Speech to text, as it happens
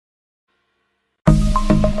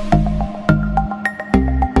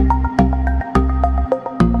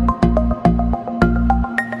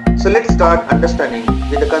let's start understanding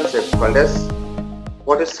with the concept called as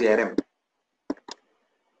what is CRM.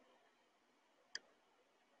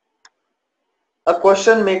 A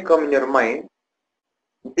question may come in your mind,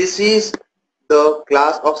 this is the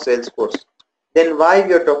class of Salesforce, then why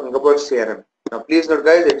we are talking about CRM? Now please note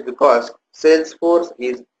guys, it's because Salesforce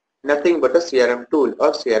is nothing but a CRM tool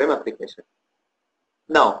or CRM application.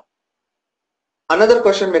 Now another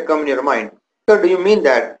question may come in your mind, so do you mean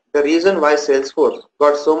that the reason why Salesforce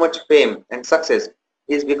got so much fame and success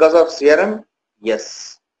is because of CRM?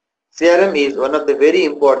 Yes. CRM is one of the very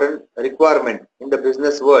important requirement in the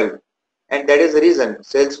business world, and that is the reason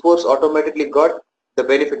Salesforce automatically got the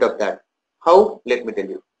benefit of that. How? Let me tell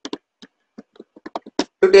you.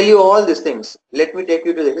 To tell you all these things, let me take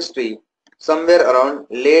you to the history somewhere around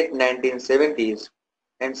late 1970s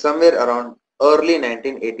and somewhere around early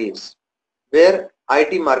 1980s, where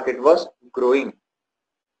IT market was growing,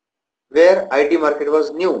 where IT market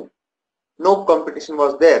was new, no competition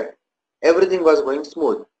was there, everything was going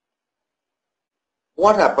smooth.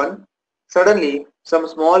 What happened? Suddenly some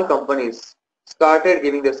small companies started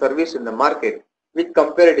giving their service in the market with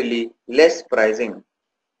comparatively less pricing.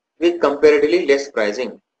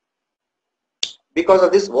 Because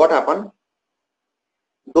of this, what happened?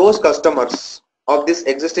 Those customers of these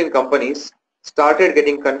existing companies started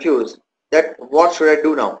getting confused that what should I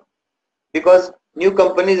do now? Because new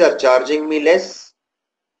companies are charging me less,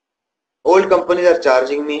 old companies are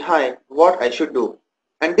charging me high, what I should do?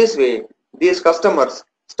 And this way these customers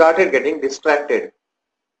started getting distracted,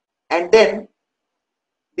 and then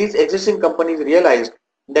these existing companies realized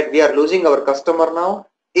that we are losing our customer now.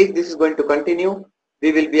 If this is going to continue,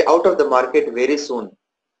 we will be out of the market very soon.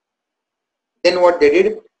 Then what they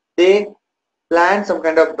did, they planned some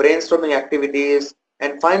kind of brainstorming activities,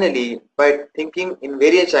 and finally by thinking in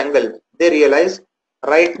various angles, they realized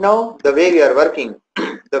right now the way we are working,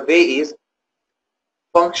 the way is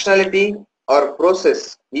functionality or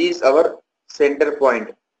process is our center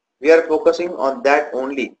point. We are focusing on that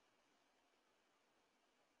only.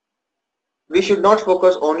 We should not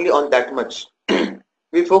focus only on that much.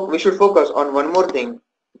 we should focus on one more thing,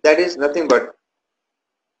 that is nothing but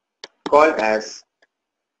called as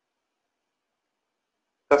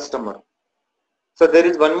customer. So there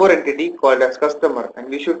is one more entity called as customer, and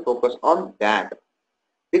we should focus on that,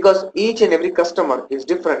 because each and every customer is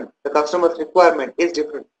different. The customer's requirement is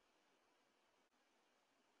different.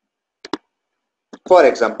 For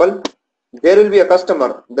example, there will be a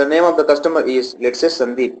customer, the name of the customer is, let's say,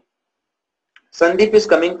 Sandeep. Sandeep is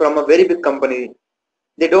coming from a very big company.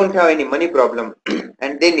 They don't have any money problem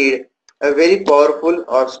and they need a very powerful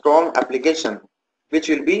or strong application which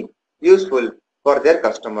will be useful for their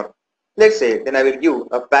customer. Let's say then I will give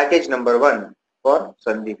a package number 1 for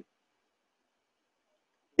Sandeep.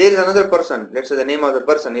 There is another person, let's say the name of the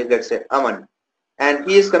person is, let's say, Aman, and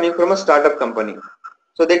he is coming from a startup company.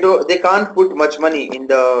 So they can't put much money in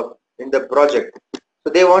the project.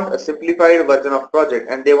 So they want a simplified version of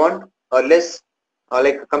project, and they want a less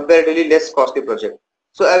like comparatively less costly project.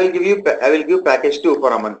 So I will give package 2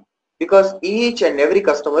 for Aman, because each and every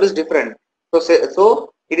customer is different.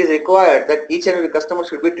 So it is required that each and every customer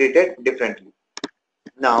should be treated differently.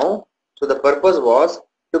 Now, so the purpose was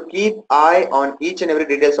to keep eye on each and every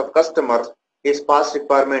details of customers, his past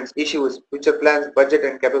requirements, issues, future plans, budget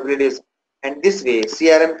and capabilities. And this way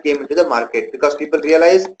CRM came into the market, because people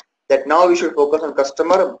realized that now we should focus on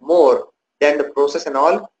customer more than the process and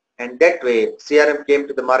all, and that way CRM came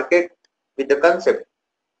to the market with the concept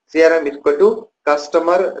CRM is equal to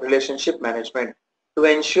customer relationship management. To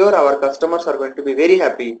ensure our customers are going to be very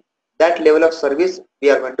happy, that level of service we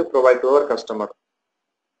are going to provide to our customer.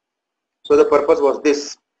 So the purpose was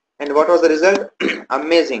this, and what was the result?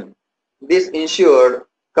 Amazing. This ensured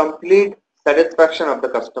complete satisfaction of the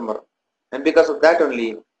customer, and because of that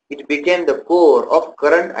only it became the core of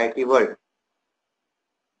current IT world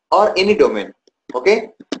or any domain. Okay,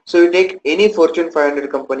 so you take any Fortune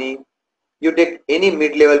 500 company, you take any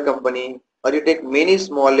mid-level company, or you take many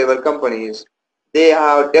small level companies, they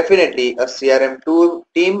have definitely a CRM tool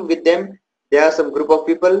team with them. There are some group of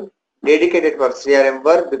people dedicated for CRM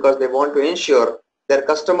work, because they want to ensure their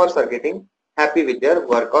customers are getting happy with their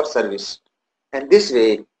work or service. And this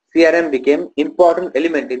way CRM became important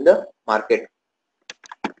element in the market.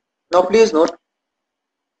 Now please note,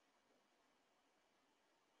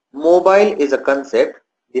 mobile is a concept.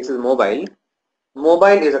 This is mobile.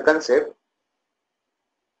 Mobile is a concept.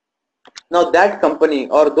 Now that company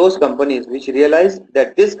or those companies which realize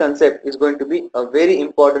that this concept is going to be a very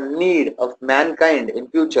important need of mankind in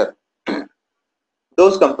future,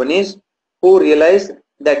 those companies who realize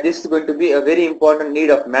that this is going to be a very important need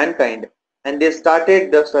of mankind, and they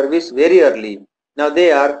started the service very early. Now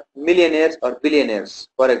they are millionaires or billionaires.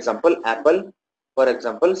 For example, Apple, for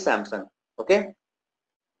example, Samsung. Okay.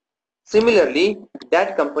 Similarly,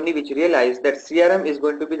 that company which realized that CRM is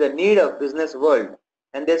going to be the need of business world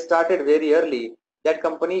and they started very early, that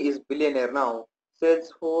company is billionaire now,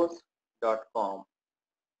 Salesforce.com.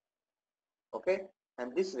 Okay,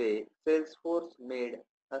 and this way Salesforce made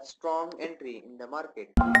a strong entry in the market.